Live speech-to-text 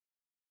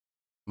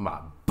My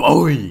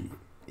boy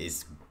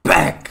is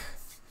back.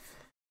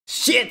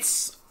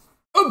 Shit's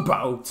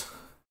about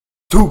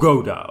to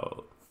go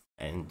down.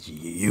 And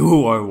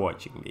you are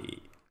watching me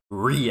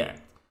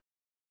react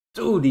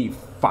to the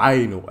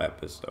final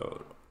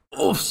episode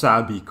of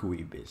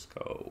Sabikui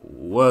Bisco.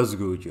 What's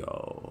good,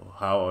 y'all?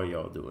 How are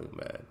y'all doing,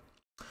 man?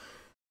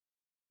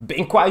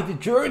 Been quite a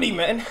journey,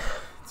 man.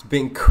 It's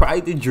been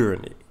quite a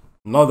journey.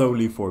 Not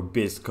only for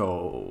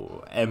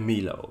Bisco and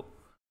Milo,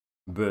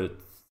 but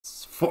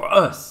for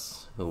us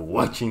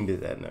watching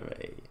this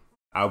anime.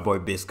 Our boy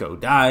Bisco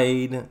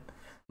died.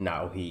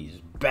 Now he's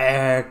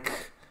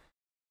back.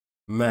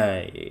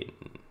 Man,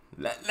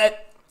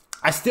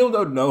 I still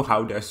don't know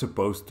how they're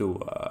supposed to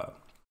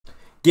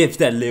give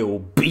that little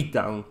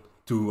beatdown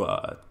to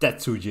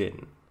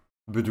Tetsujin,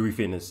 but we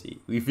finna see.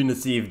 We finna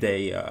see if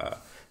they are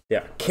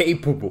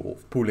capable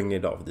of pulling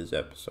it off this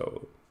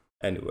episode.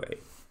 Anyway,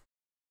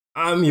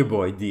 I'm your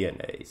boy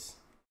DNAs,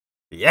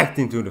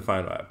 reacting to the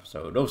final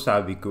episode of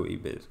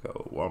Sabikui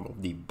Bisco, one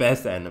of the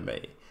best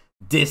anime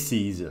this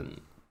season.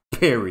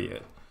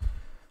 Period.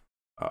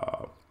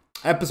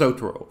 Episode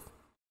 12.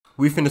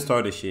 We finna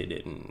start this shit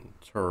in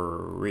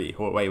 3.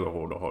 Hold on.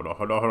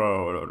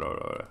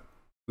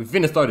 We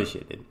finna start this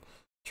shit in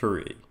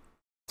 3,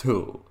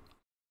 2,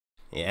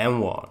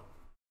 and 1.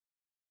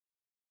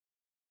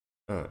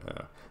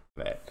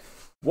 Man.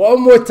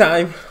 One more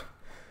time.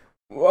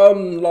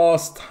 One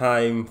last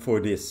time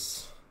for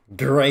this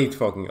great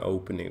fucking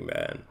opening,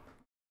 man.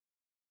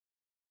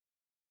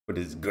 For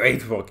this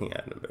great fucking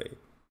anime.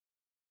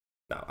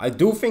 Now, I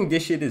do think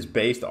this shit is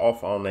based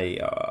off on a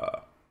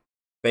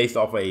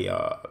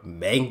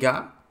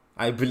manga,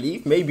 I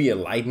believe, maybe a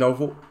light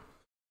novel.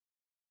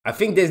 I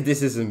think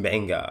this is a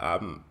manga,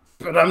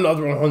 but I'm not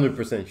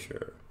 100%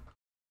 sure.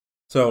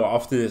 So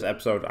after this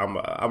episode, I'm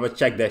gonna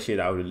check that shit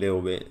out a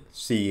little bit,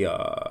 see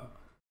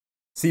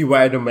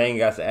where the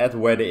manga's at,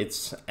 whether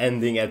it's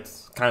ending at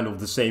kind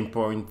of the same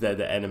point that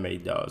the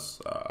anime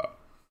does.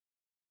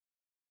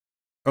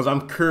 Because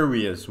I'm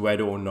curious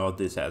whether or not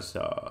this has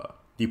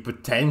the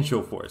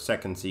potential for a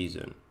second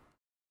season.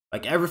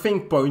 Like,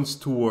 everything points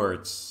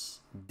towards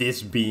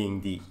this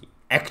being the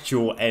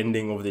actual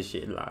ending of the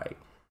shit. Like,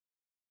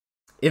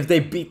 if they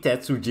beat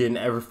Tetsujin,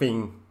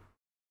 everything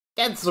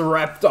gets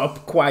wrapped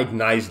up quite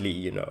nicely,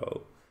 you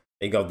know.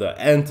 They got the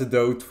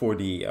antidote for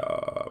the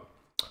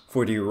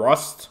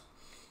rust.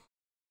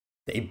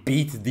 They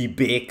beat the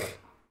big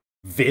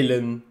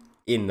villain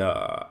in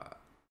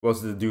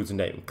what's the dude's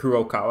name?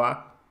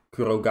 Kurogawa,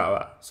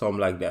 something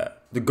like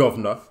that. The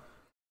governor.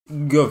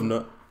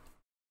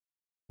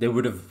 They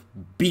would have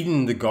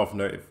beaten the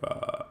governor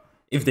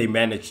if they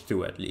managed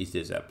to, at least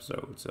this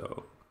episode.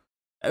 So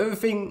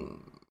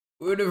everything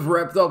would have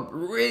wrapped up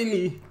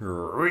really,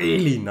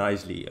 really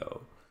nicely,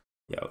 yo.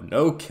 Yo,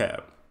 no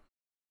cap.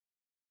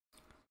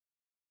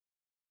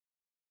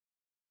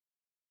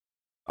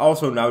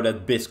 Also, now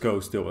that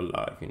Bisco's still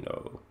alive, you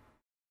know.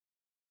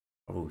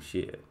 Oh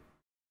shit.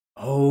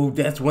 Oh,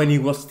 that's when he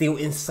was still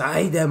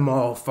inside that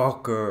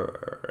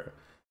motherfucker.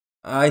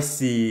 I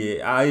see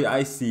it.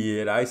 I see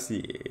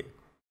it.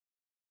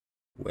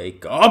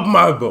 Wake up,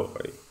 my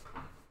boy.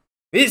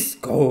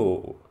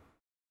 Bisco.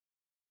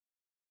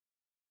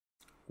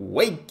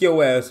 Wake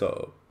your ass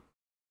up.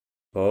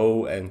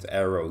 Bow and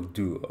arrow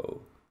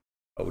duo.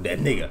 Oh, that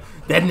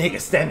nigga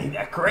standing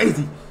there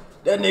crazy.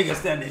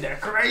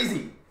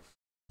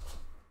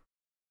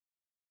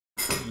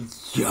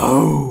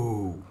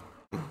 Yo.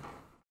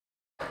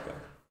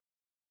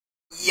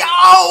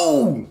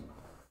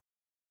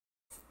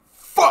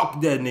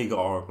 Fuck that nigga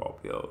arm up,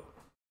 yo.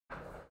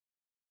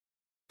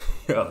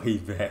 Yo, he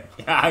back.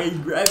 Yeah, he's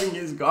grabbing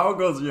his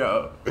goggles,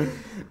 yo.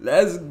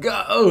 Let's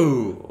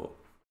go.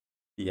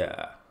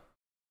 Yeah.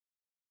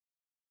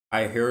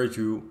 I heard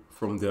you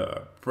from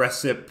the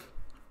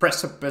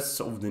precipice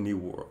of the new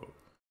world.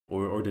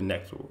 Or the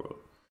next world.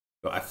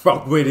 Yo, I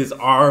fucked with his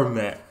arm,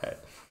 man.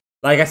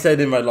 Like I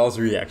said in my last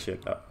reaction,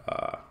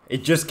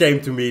 it just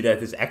came to me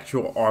that his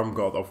actual arm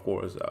got, of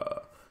course,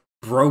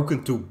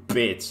 broken to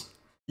bits.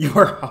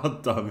 You're a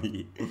hot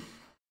dummy.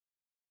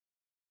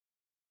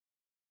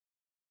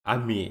 I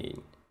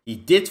mean, he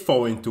did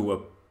fall into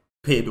a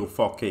pit of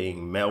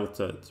fucking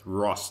melted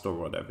rust or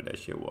whatever that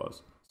shit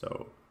was.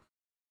 So,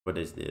 what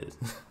is this?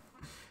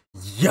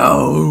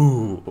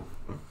 Yo!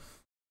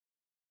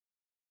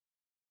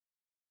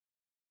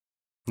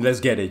 Let's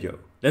get it, yo.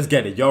 Let's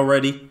get it. Y'all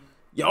ready?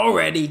 Y'all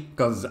ready?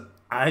 Because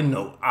I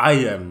know I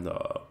am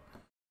the...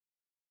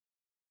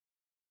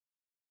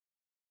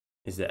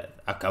 Is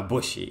that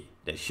Akabushi?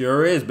 That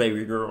sure is,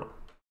 baby girl.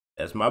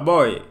 That's my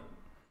boy.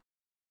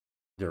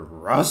 The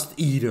Rust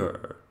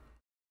Eater.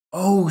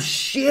 Oh,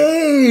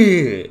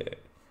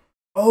 shit.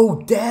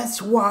 Oh,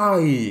 that's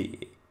why.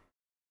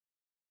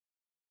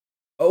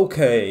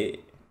 Okay.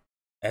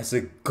 As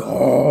a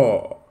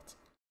god.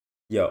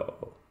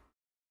 Yo.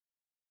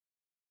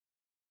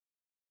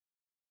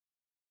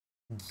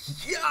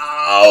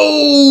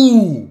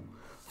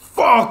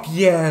 Fuck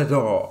yeah,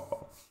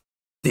 dog.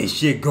 This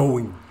shit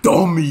going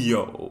dummy,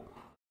 yo.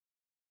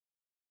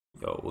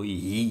 Yo,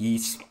 he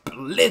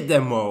split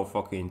them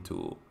motherfucker in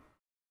two.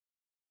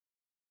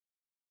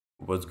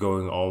 What's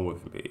going on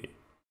with me?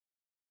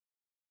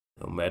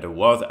 No matter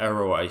what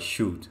arrow I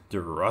shoot, the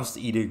Rust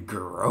Eater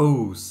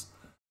grows.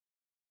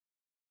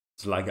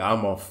 It's like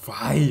I'm on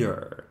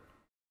fire.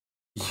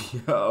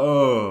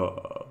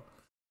 Yo.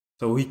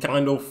 So he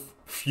kind of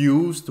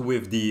fused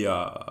with the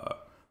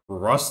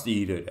Rust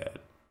Eater then.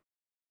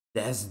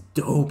 That's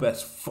dope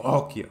as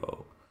fuck,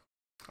 yo.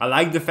 I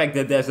like the fact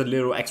that there's a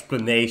little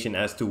explanation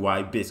as to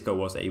why Bisco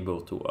was able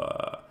to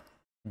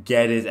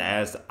get his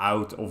ass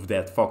out of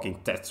that fucking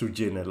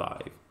Tetsujin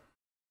alive.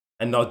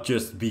 And not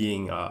just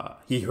being,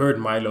 he heard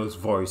Milo's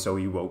voice so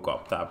he woke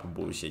up type of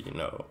bullshit, you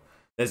know.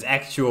 There's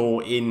actual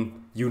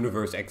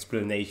in-universe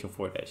explanation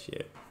for that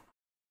shit.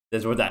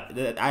 That's what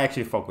I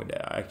actually fuck with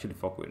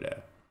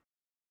that.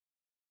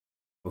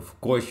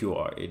 Of course you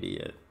are,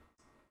 idiot.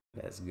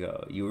 Let's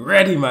go. You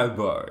ready, my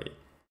boy?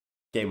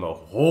 Came a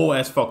whole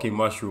ass fucking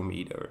mushroom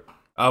eater.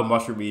 Oh,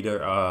 mushroom eater,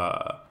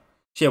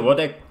 shit, what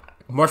that?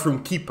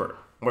 Mushroom keeper.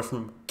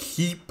 Mushroom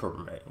keeper,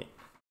 man.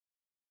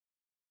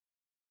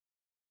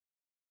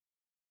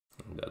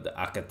 The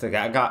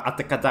Akatagawa.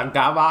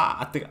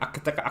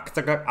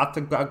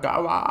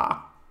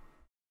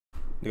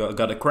 They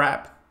got a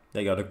crab.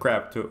 They got a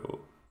crab too.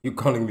 You're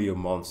calling me a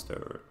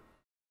monster.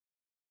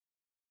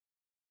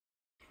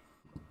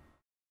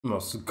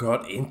 Must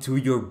got into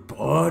your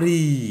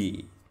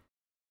body.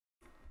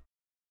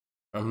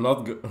 I'm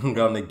not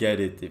gonna get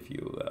it if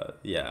you,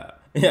 yeah,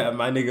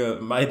 my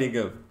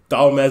nigga,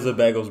 dumb as a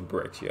bag of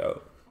bricks,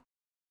 yo.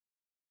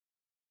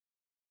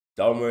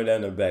 Dumber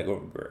than a bag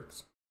of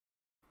bricks.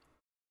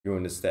 You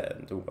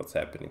understand what's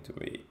happening to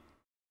me.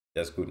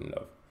 That's good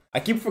enough. I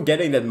keep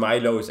forgetting that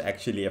Milo is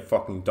actually a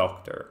fucking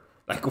doctor.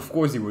 Like, of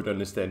course he would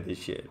understand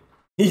this shit.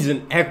 He's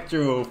an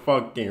actual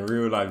fucking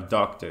real life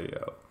doctor,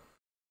 yo.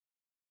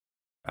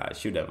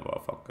 Shoot that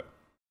motherfucker.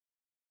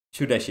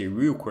 Shoot that shit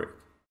real quick.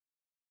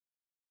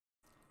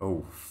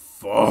 Oh,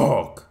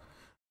 fuck.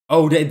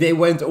 Oh, they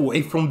went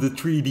away from the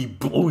 3D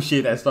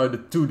bullshit and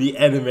started 2D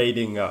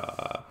animating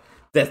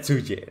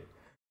Tetsujin.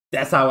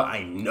 That's how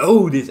I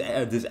know this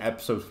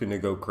episode's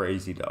finna go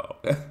crazy, dog.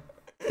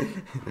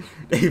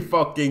 They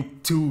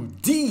fucking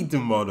 2D the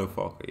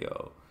motherfucker,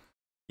 yo.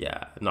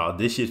 Yeah, no,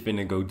 this shit's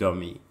finna go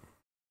dummy.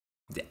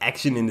 The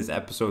action in this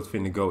episode's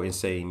finna go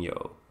insane,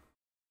 yo.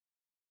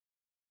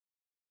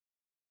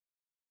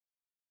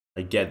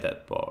 I get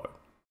that part.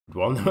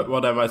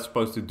 What am I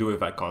supposed to do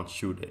if I can't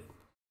shoot it?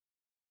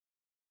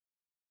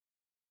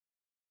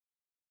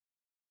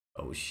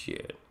 Oh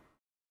shit.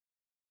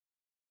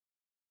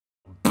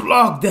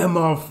 Block them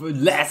off!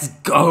 Let's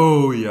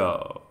go,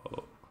 yo!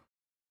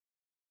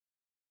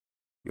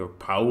 Your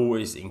power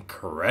is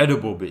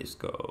incredible,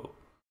 Bisco.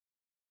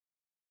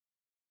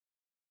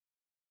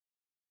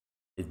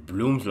 It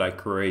blooms like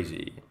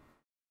crazy.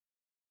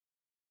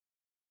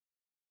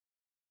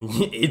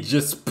 It's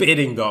just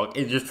spitting, dog.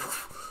 It just...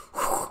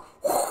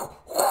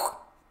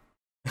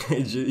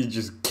 it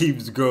just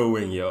keeps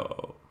going,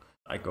 yo.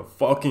 Like a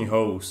fucking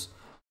hose.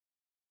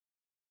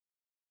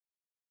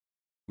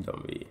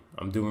 Dummy.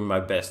 I'm doing my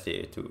best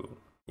here too.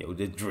 Yo,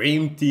 the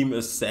dream team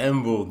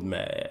assembled,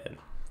 man.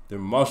 The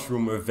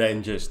Mushroom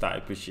Avengers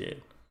type of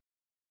shit.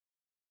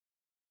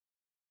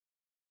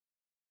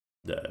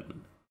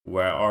 Then,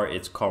 where are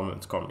its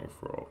comments coming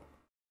from?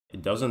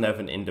 It doesn't have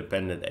an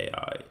independent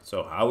AI,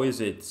 so how is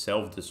it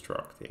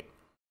self-destructing?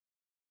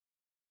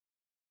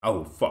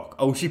 Oh, fuck.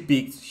 Oh, she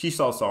peeked. She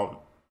saw some.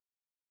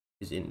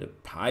 It's in the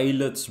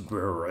pilot's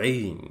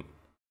brain.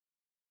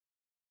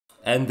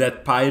 And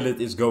that pilot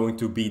is going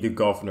to be the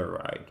governor,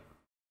 right?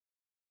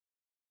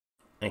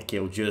 And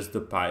kill just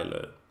the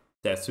pilot.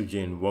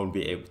 Tetsujin won't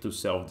be able to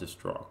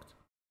self-destruct.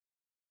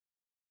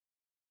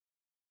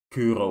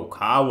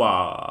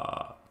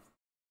 Kurokawa.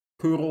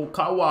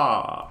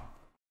 Kurokawa.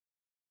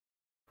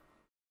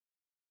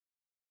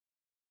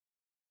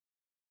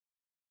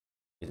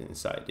 Is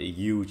inside the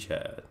huge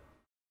head.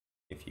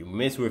 If you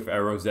miss with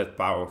arrows that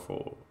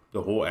powerful,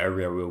 the whole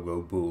area will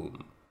go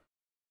boom.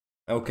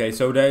 Okay,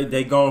 so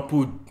they gonna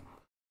put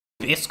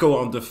Bisco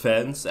on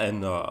defense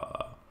and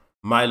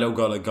Milo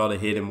gotta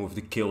hit him with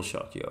the kill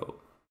shot, yo.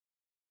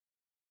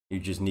 You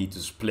just need to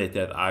split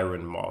that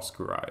iron mask,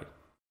 right?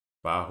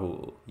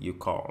 Bahu, you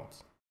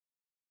can't.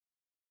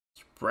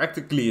 It's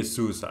practically a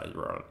suicide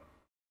run.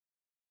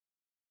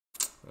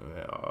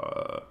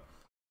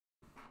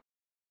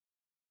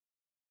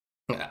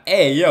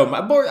 Hey, yo,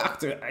 my boy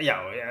actor.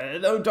 Yo,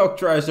 don't talk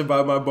trash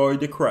about my boy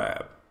the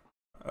Crab.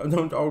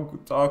 Don't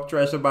talk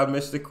trash about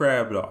Mr.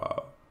 Crab,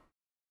 dog.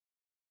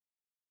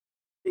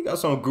 He got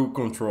some good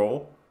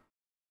control.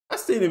 I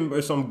seen him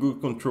with some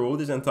good control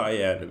this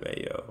entire anime,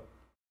 yo.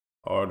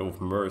 Art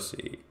of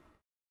Mercy.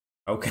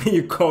 How can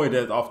you call it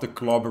that after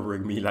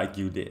clobbering me like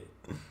you did?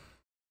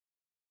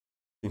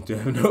 Seem to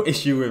have no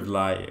issue with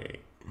lying.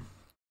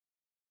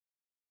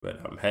 But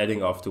I'm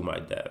heading off to my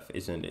death,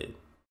 isn't it?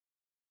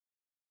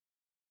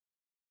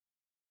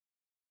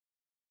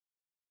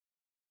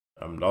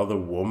 I'm not a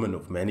woman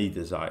of many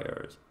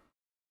desires.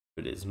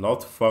 But it's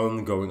not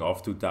fun going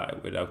off to die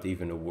without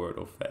even a word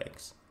of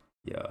thanks.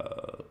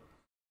 Yo,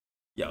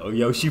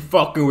 she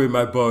fucking with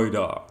my boy,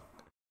 dog.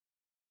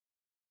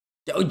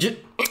 Yo,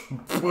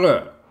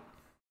 bruh.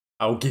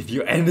 I'll give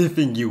you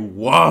anything you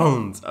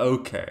want.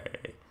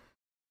 Okay.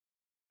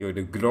 You're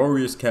the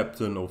glorious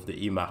captain of the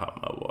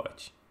Imahama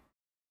Watch.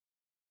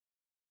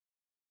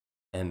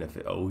 And if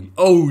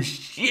oh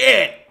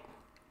shit!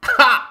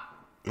 Ha!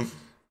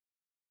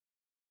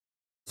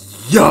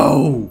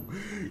 Yo!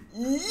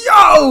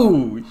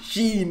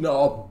 She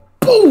not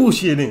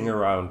bullshitting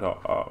around her.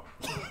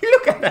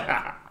 Look at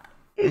that.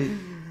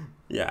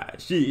 Yeah,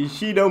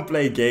 she don't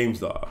play games,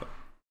 dog.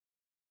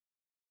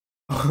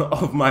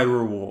 Of my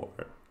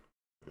reward.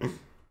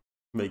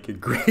 Make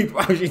it great.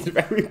 Wow, she's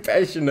very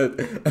passionate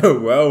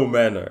and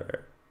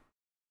well-mannered.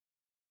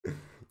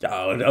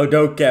 Yo, no,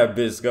 don't care,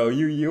 Bisco.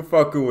 You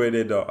fucking with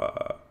it.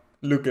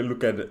 Look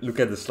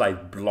at the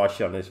slight blush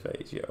on his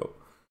face, yo.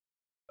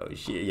 Oh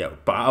shit, yo,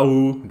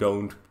 Pau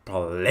don't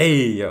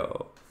play,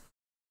 yo.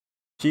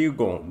 She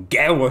gonna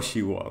get what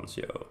she wants,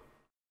 yo.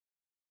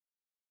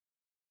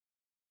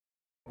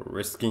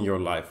 Risking your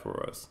life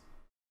for us.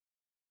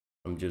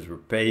 I'm just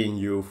repaying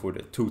you for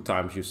the 2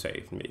 times you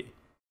saved me.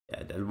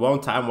 Yeah, that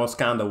one time was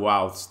kinda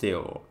wild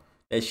still.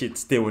 That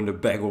shit's still in the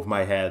back of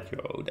my head,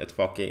 yo. That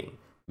fucking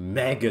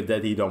maggot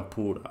that he done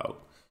pulled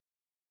out.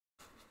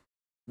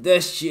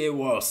 That shit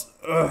was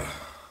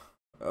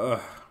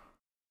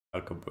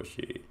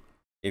Akabushi.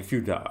 If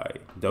you die,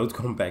 don't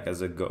come back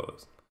as a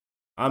ghost.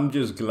 I'm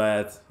just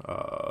glad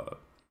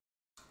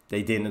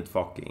they didn't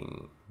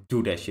fucking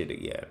do that shit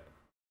again.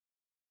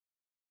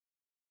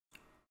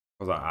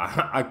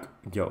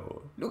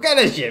 Yo, look at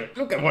that shit.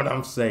 Look at what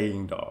I'm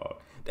saying, dog.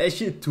 That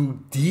shit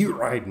too deep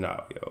right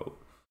now, yo.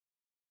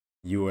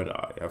 You and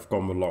I have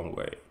come a long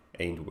way,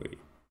 ain't we?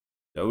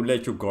 Don't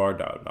let your guard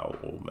down now,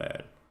 old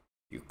man.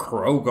 You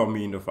croak on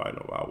me in the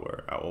final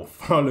hour. I will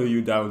follow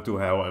you down to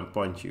hell and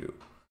punch you.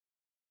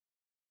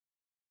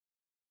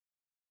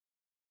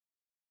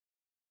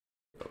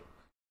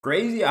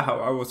 Crazy how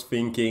I was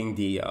thinking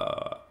the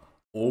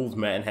old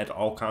man had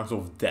all kinds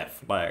of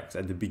death flags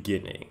at the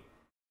beginning.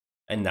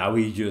 And now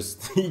he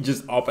just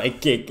up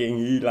and kicking.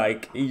 He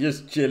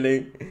just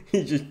chilling.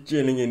 He's just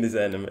chilling in this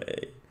anime.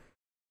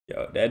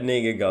 Yo, that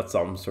nigga got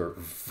some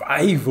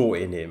survival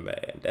in him,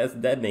 man.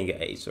 That nigga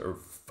a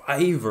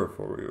survivor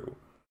for real.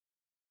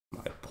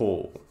 My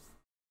Paul.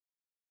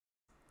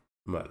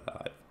 My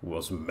life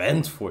was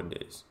meant for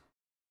this.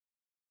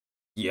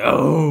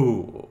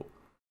 Yo.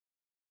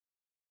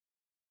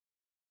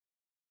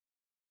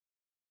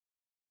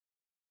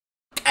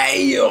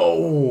 Hey,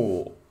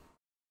 yo.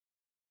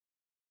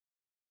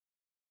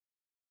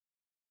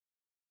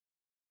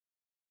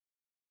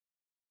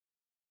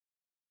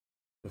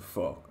 The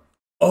fuck?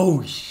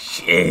 Oh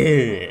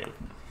shit!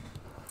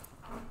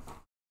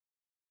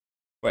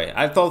 Wait,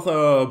 I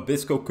thought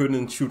Bisco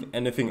couldn't shoot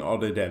anything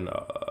other than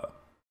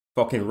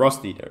fucking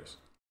rust eaters.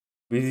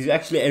 But he's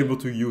actually able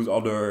to use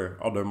other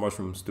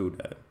mushrooms too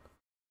then.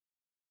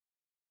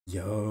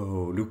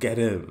 Yo, look at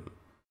him.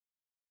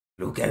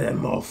 Look at that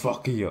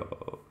motherfucker,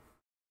 yo.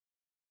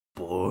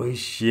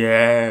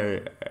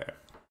 Bullshit.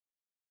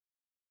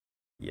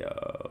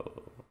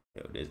 Yo,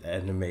 this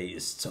anime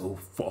is so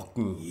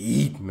fucking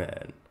heat,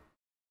 man.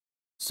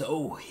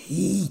 So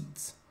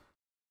heat.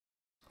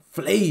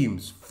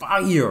 Flames,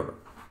 fire.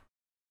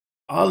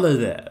 All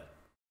of that.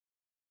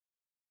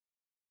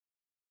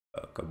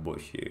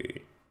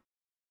 Kabushi.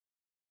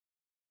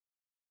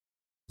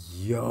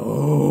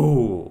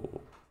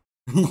 Yo.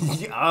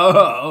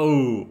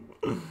 Yo.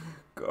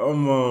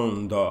 Come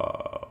on,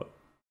 dog.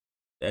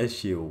 That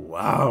shit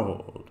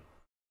wild.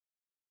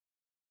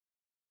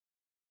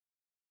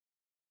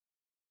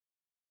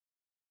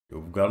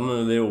 You've gotten a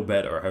little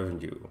better,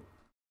 haven't you?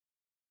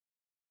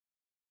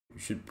 You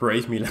should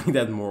praise me like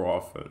that more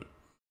often.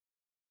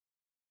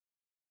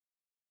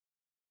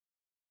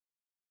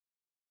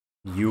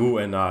 You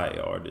and I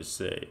are the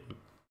same.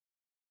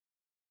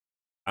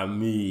 I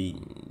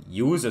mean,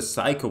 you is a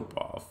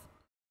psychopath.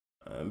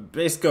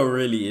 Bisco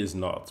really is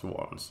not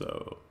one,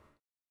 so...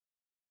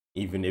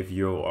 Even if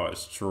you are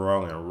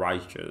strong and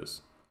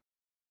righteous...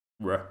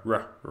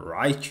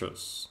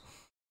 righteous...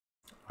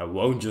 I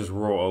won't just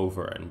roll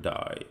over and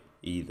die,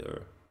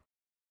 either.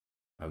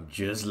 I'm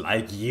just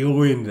like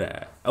you in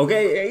that.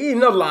 Okay, he's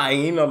not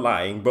lying,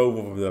 Both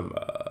of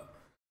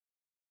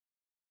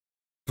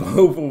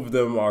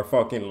them are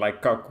fucking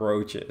like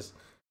cockroaches.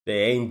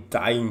 They ain't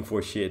dying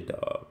for shit,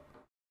 dog.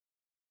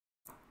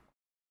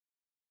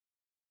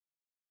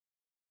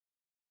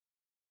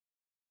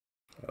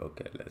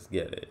 Okay, let's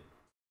get it.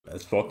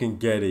 Let's fucking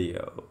get it,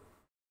 yo.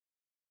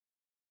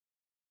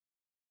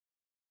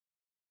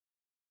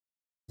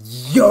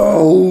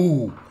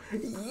 Yo!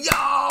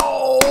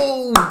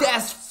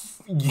 That's...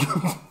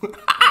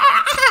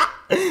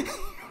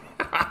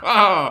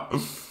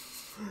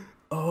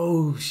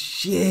 Oh,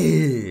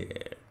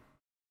 shit.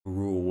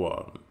 Rule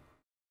 1.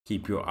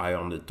 Keep your eye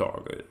on the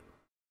target.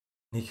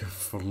 Nigga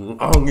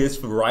flung his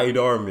right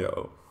arm,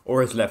 yo.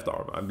 Or his left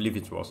arm. I believe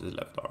it was his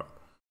left arm.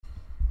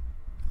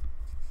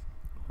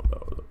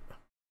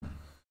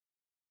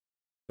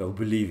 Yo,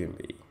 believe in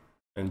me.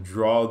 And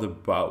draw the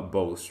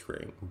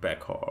bowstring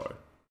back hard.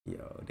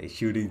 Yo, they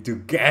shooting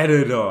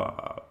together,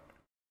 dog.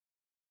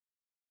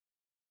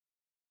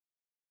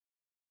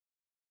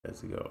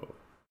 Let's go.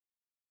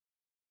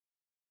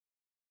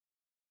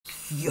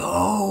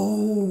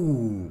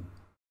 Yo!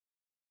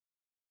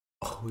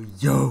 Oh,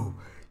 yo!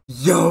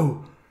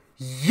 Yo!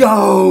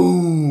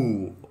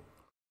 Yo!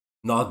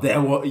 Not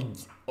that one.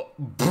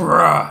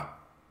 Bruh!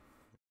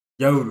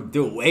 Yo,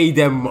 the way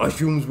that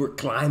mushrooms were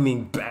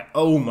climbing back.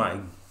 Oh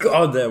my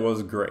god, that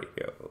was great,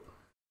 yo.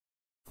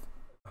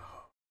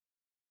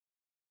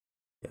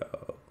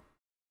 Yo.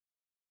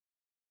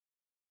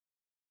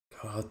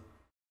 God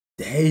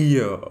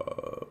damn.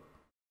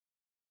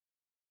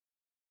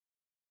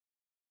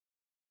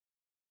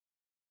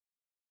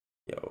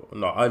 Yo,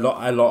 no, I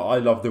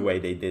love the way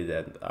they did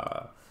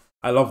that.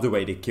 I love the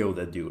way they killed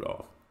that dude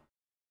off.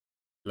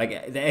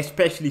 Like, they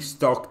especially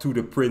stuck to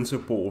the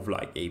principle of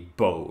like a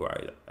bow,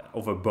 right?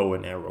 Of a bow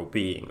and arrow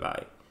being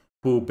like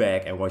pull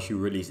back, and once you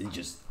release, it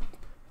just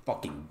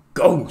fucking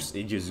goes.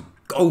 It just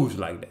goes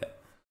like that.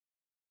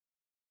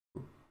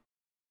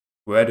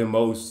 Where the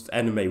most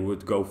anime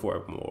would go for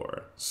a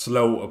more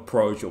slow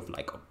approach of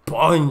like a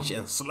punch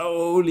and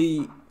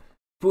slowly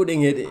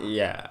putting it.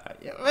 Yeah,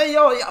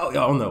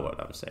 y'all know what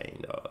I'm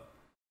saying, though.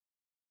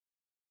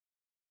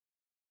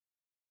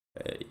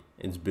 Hey,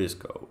 it's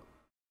Bisco.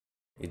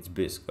 It's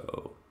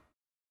Bisco.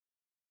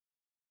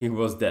 He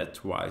was dead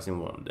twice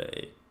in one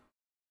day.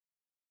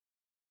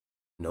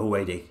 No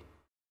way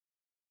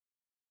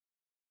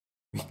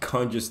we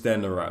can't just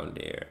stand around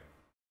here.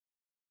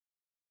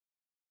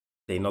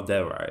 They not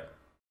dead, right?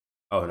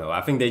 Oh no,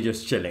 I think they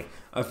just chilling.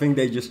 I think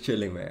they just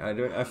chilling, man.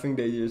 I think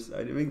they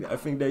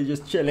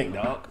just chilling,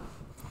 dog.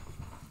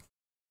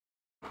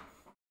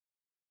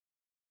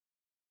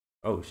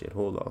 Oh shit,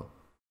 hold on.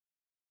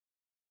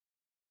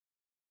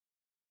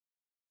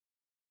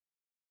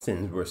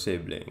 Since we're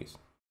siblings.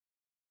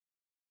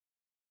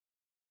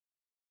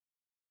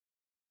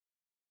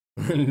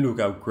 Look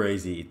how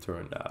crazy it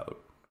turned out.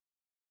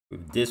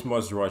 With this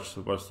much rush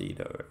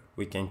either,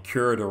 we can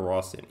cure the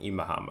rust in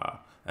Imahama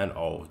and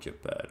all of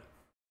Japan.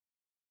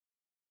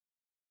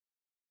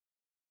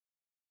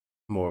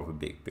 More of a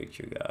big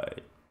picture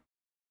guy.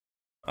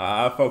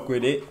 I fuck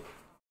with it.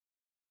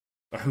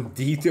 I'm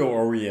detail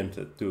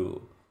oriented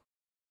too.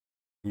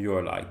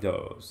 You're like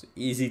those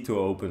easy to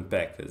open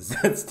packets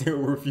that still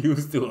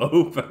refuse to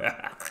open.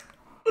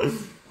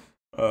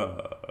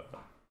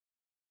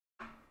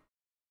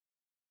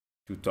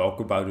 To talk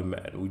about a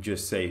man who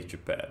just saved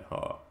Japan,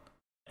 huh?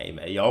 Hey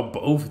man, y'all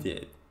both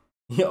did.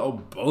 Y'all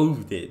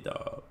both did,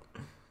 dog.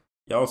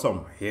 Y'all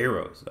some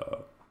heroes,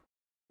 dog.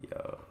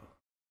 Yo.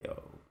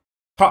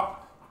 Ha!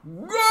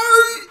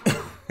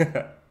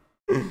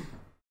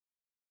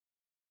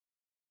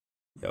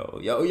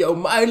 Yo,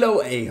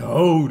 Milo, hey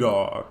ho,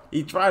 dog.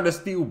 He tried to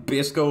steal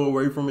Bisco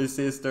away from his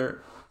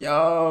sister.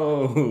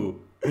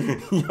 Yo,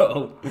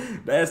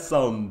 that's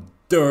some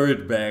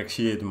dirtbag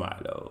shit,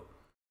 Milo.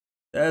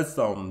 That's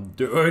some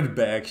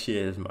dirtbag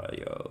shit,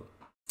 Milo.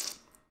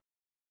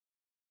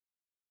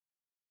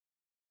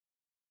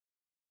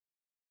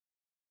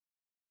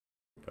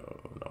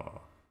 Yo,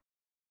 no.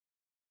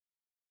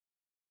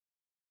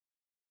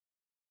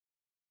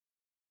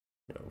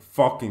 Yo,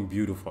 fucking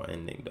beautiful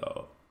ending,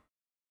 dog.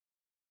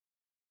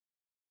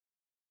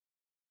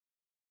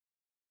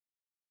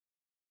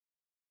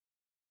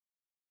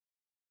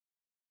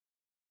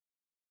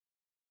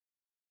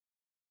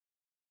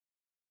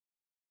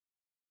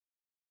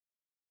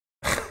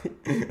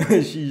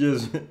 She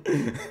just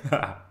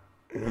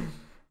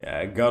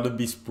yeah, gotta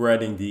be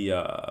spreading the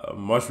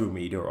mushroom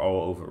eater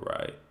all over,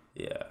 right?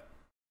 Yeah.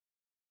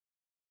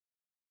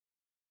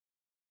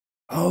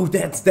 Oh,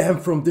 that's them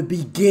from the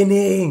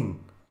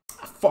beginning.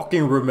 I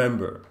fucking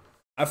remember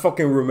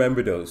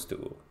those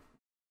two.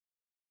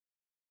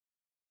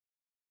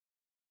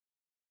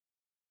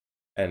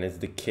 And it's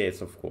the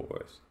kids, of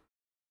course.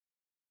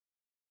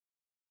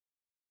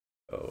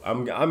 Oh,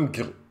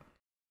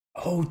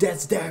 oh,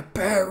 that's their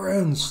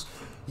parents.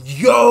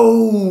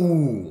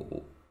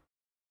 Yo,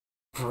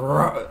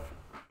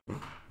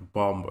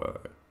 Bomber.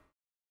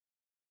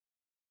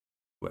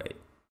 Wait,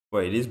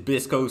 is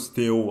Bisco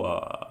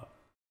still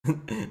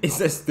is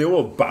there still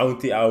a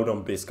bounty out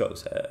on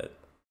Bisco's head?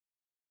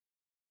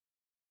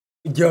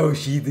 Yo,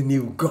 she's the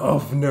new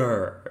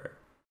governor.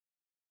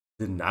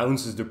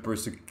 Denounces the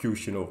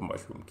persecution of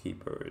mushroom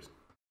keepers.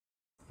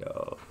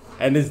 Yo,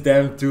 and it's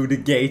them too, the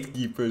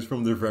gatekeepers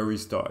from the very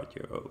start,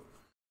 yo.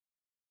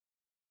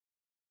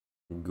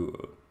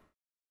 Good.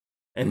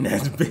 And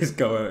that's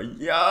Bisco.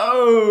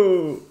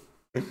 Yo!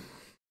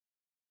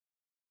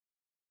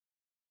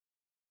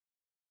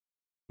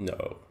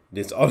 No,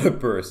 this other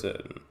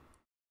person.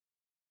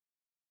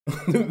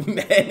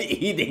 Man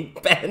eating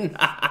pen.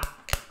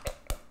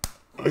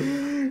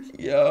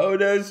 Yo,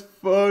 that's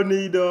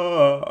funny,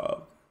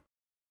 dog.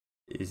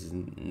 It's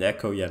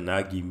Neko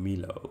Yanagi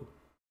Milo.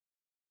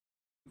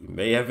 He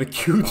may have a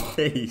cute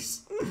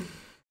face,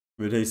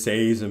 but they say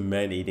he's a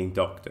man-eating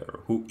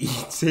doctor who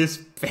eats his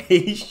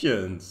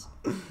patients.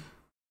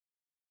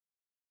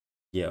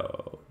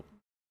 Yo.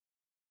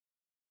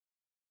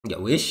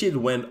 Yo, his shit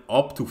went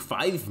up to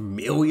 5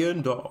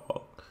 million,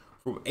 dog.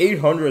 From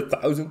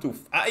 800,000 to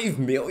 5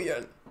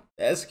 million.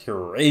 That's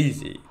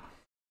crazy.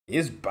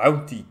 His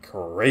bounty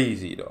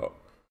crazy, dog.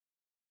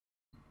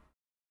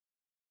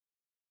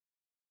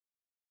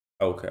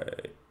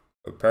 Okay.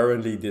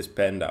 Apparently this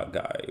panda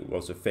guy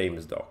was a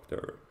famous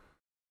doctor.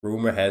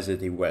 Rumor has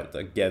it he went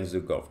against the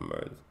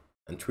government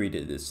and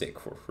treated the sick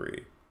for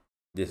free.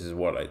 This is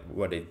what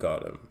it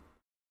got him.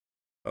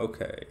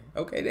 Okay.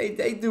 Okay,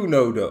 they do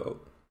know though.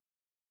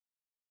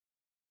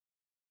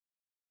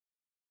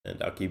 And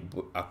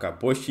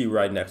Akabushi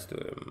right next to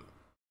him.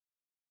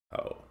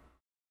 Oh.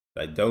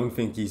 I don't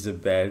think he's a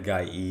bad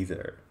guy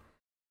either.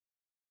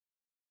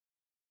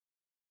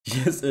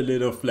 Just a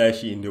little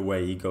flashy in the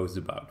way he goes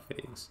about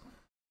things.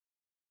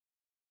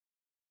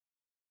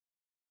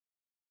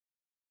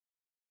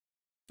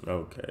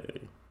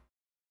 Okay.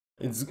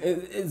 It's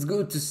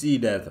good to see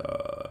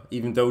that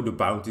even though the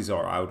bounties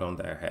are out on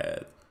their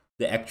head,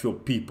 the actual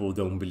people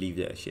don't believe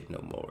that shit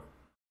no more.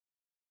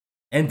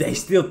 And they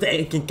still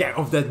taking care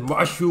of that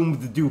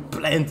mushroom the dude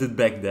planted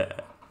back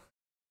there.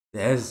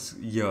 That's,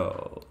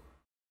 yo.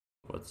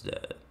 What's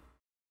that?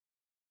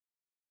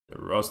 The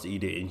Rust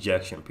Eater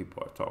injection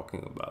people are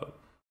talking about.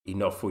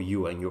 Enough for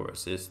you and your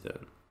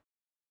assistant.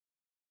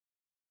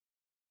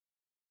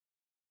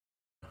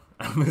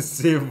 I'm a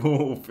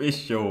civil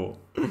official.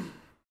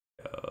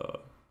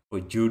 For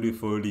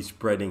dutifully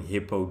spreading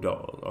hippo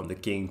dog on the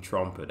king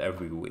trumpet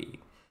every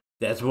week.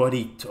 That's what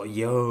he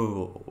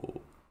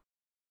yo.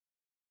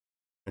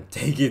 And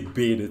take it,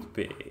 bearded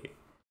pig.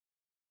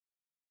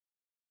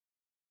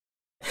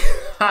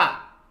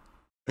 Ha!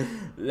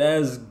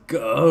 Let's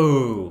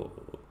go.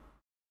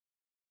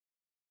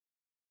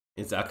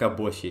 It's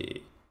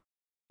Akabushi.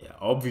 Yeah,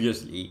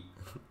 obviously.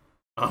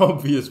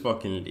 Obvious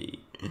fuckingly.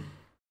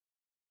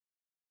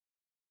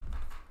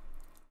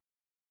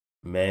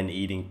 Man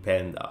eating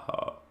panda,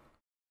 huh?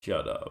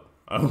 Shut up.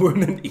 I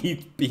wouldn't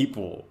eat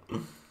people.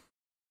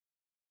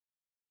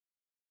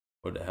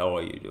 What the hell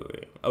are you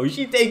doing? Oh,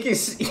 she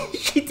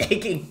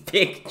taking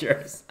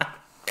pictures.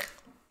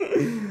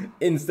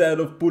 Instead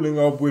of pulling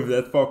up with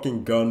that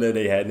fucking gun that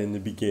they had in the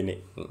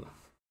beginning.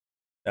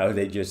 Now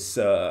they just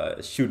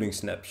shooting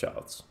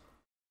snapshots.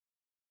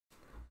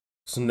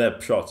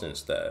 Snapshots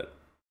instead.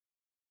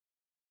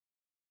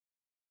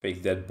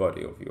 Fake that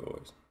body of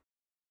yours.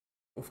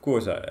 Of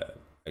course I am.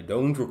 I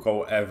don't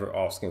recall ever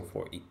asking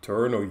for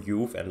eternal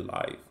youth and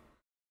life.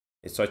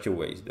 It's such a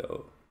waste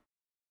though.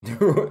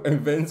 The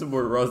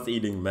invincible rust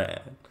eating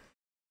man.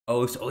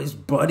 Oh, so his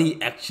body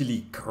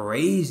actually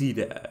crazy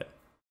dad.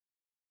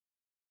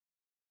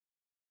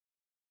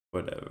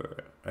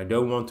 Whatever. I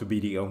don't want to be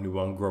the only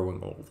one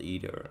growing old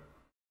either.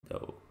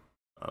 Though.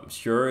 I'm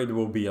sure it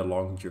will be a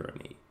long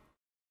journey.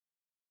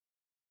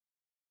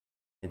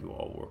 It will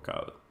all work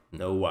out.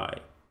 Know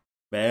why?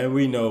 Man,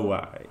 we know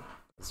why.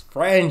 It's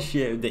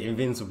friendship, the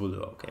invincible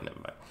dog. Okay, never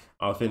mind.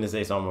 I was finna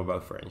say something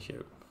about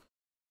friendship.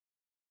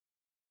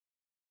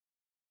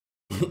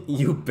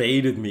 You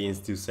baited me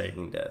into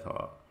saying that,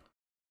 huh?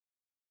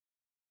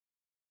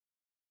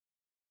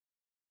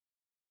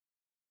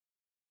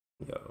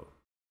 Yo.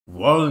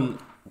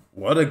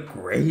 What a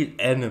great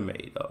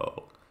anime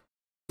though.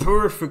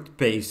 Perfect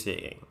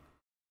pacing.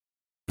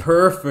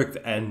 Perfect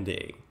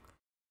ending.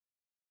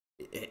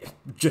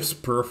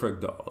 Just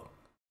perfect though.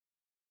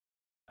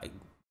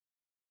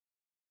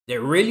 There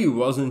really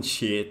wasn't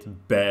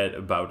shit bad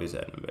about this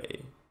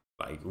anime.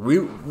 Like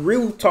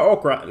real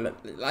talk, right?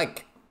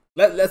 Like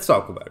let's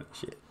talk about this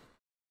shit.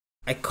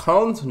 I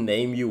can't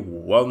name you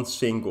one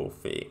single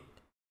thing.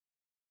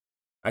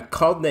 I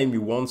can't name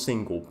you one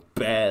single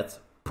bad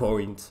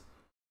point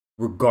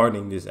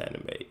regarding this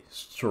anime.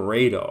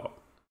 Straight up.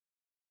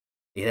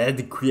 It had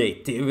the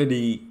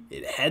creativity,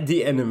 it had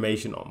the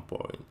animation on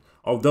point.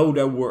 Although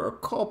there were a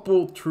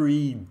couple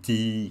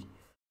 3D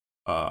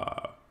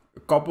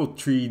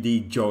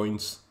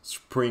joints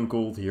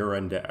sprinkled here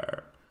and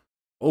there.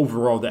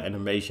 Overall, the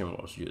animation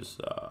was just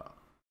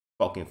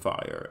fucking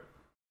fire.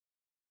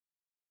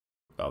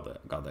 Got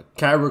the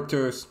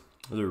characters.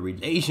 The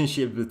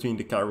relationship between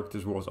the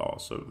characters was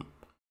awesome.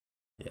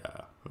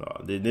 Yeah,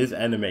 this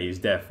anime is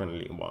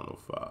definitely one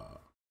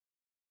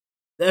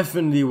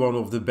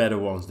of the better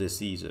ones this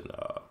season.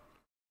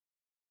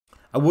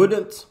 I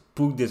wouldn't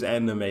put this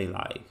anime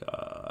like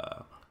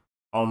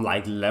on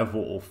like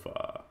level of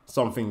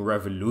something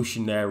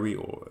revolutionary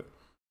or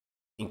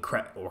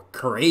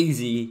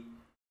crazy,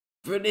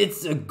 but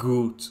it's a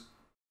good,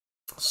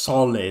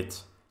 solid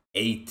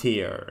A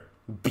tier,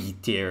 B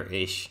tier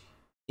ish.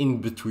 In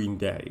between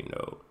there, you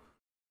know.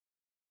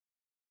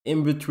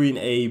 In between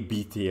A,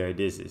 B tier,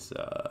 this is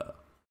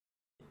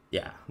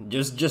yeah,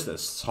 just a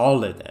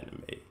solid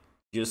anime.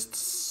 Just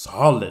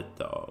solid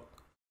dog.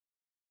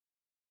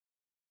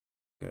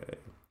 Okay.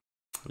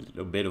 A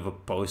little bit of a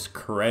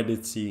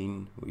post-credit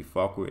scene. We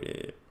fuck with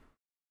it.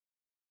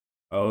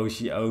 Oh,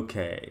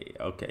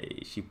 okay.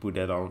 She put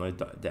that on her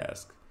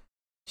desk.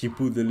 She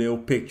put the little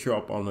picture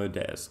up on her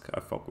desk. I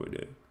fuck with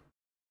it.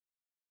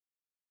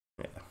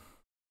 Yeah.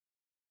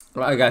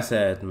 like I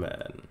said,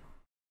 man.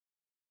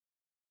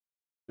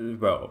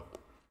 Well,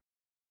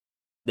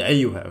 there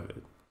you have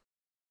it.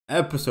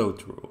 Episode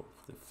 2,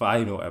 the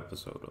final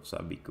episode of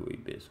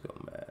Sabikui Bisco,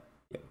 man.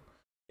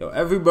 Yo,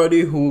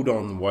 everybody who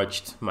don't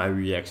watched my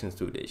reactions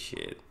to this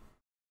shit,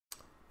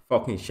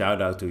 fucking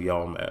shout out to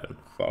y'all, man.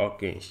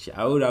 Fucking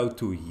shout out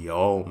to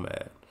y'all,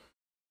 man.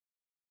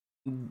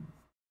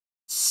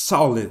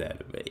 Solid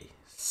anime.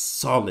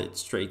 Solid,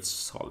 straight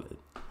solid.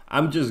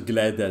 I'm just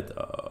glad that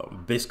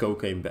Bisco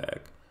came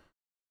back.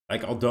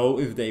 Like, although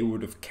if they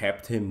would have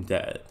kept him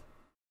dead,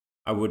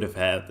 I would have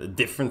had a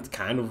different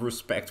kind of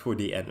respect for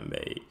the anime.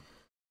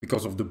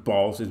 Because of the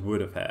balls it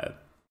would have had.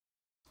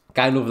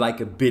 Kind of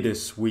like a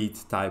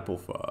bittersweet type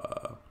of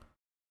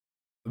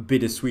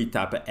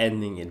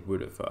ending it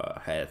would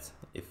have had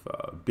if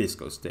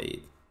Bisco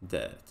stayed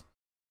dead.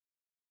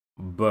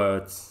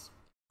 But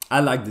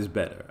I like this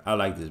better.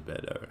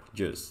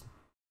 Just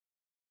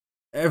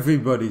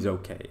everybody's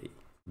okay.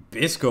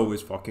 Bisco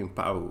is fucking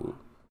Pau.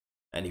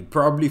 And he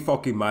probably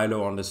fucking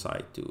Milo on the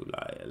side too.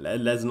 Like,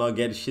 let's not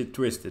get shit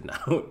twisted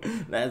now.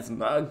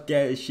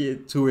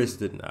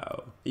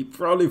 He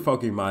probably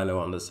fucking Milo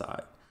on the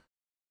side.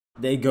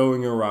 They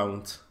going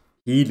around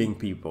healing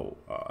people,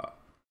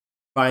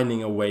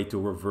 finding a way to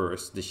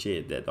reverse the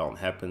shit that don't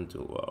happen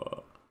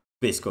to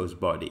Bisco's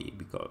body,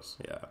 because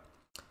yeah,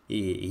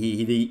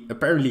 he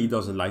apparently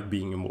doesn't like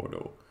being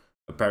immortal.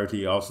 Apparently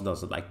he also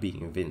doesn't like being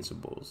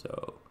invincible.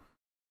 So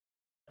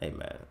hey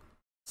man,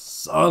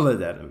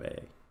 solid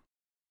anime.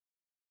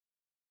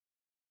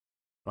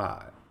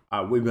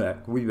 We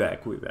back.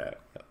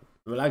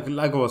 Like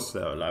I was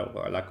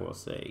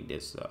saying,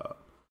 this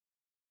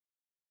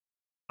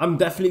I'm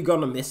definitely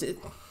gonna miss it.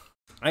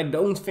 I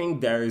don't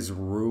think there is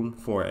room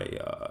for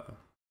a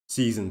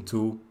season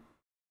 2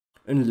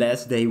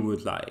 unless they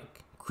would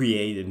like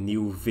create a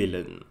new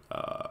villain.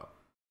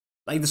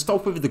 Like the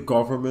stuff with the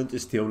government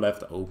is still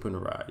left open,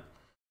 right?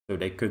 So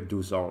they could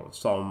do some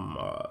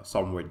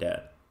with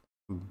that.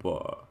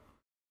 But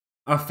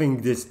I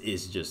think this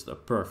is just a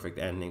perfect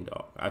ending,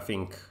 dog. I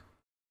think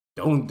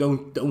don't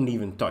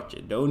even touch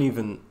it. Don't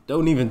even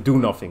do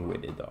nothing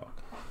with it, dog.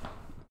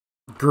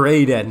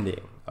 Great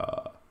ending.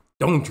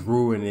 Don't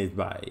ruin it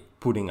by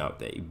putting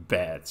out a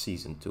bad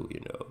season 2,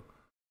 you know.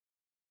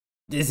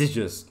 This is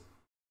just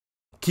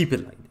keep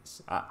it like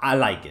this. I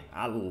like it.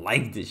 I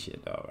like this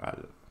shit,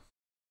 dog.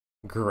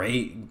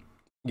 Great,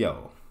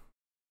 yo,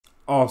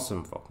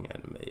 awesome fucking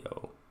anime,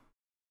 yo.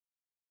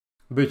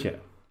 But yeah,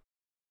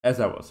 as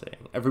I was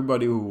saying,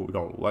 everybody who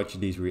don't watch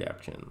these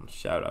reactions,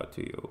 shout out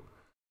to you.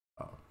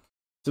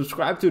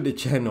 Subscribe to the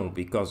channel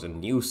because a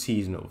new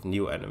season of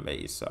new anime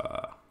is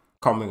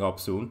coming up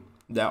soon.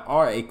 There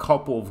are a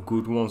couple of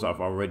good ones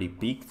I've already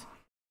peeked.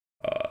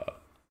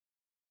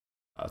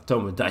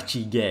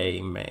 Tomodachi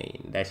Game,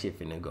 man, that shit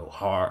finna go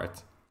hard.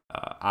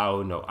 I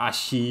don't know,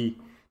 Ashi,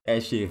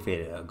 that shit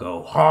finna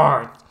go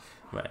hard.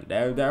 Man,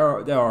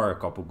 there are a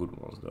couple good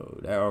ones though.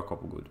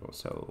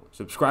 So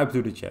subscribe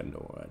to the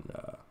channel and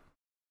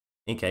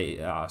in case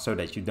so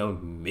that you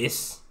don't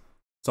miss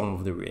some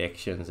of the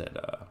reactions that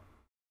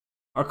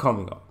are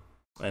coming up.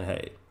 And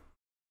hey,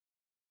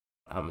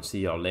 I'm gonna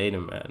see y'all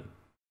later, man.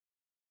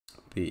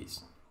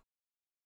 Peace.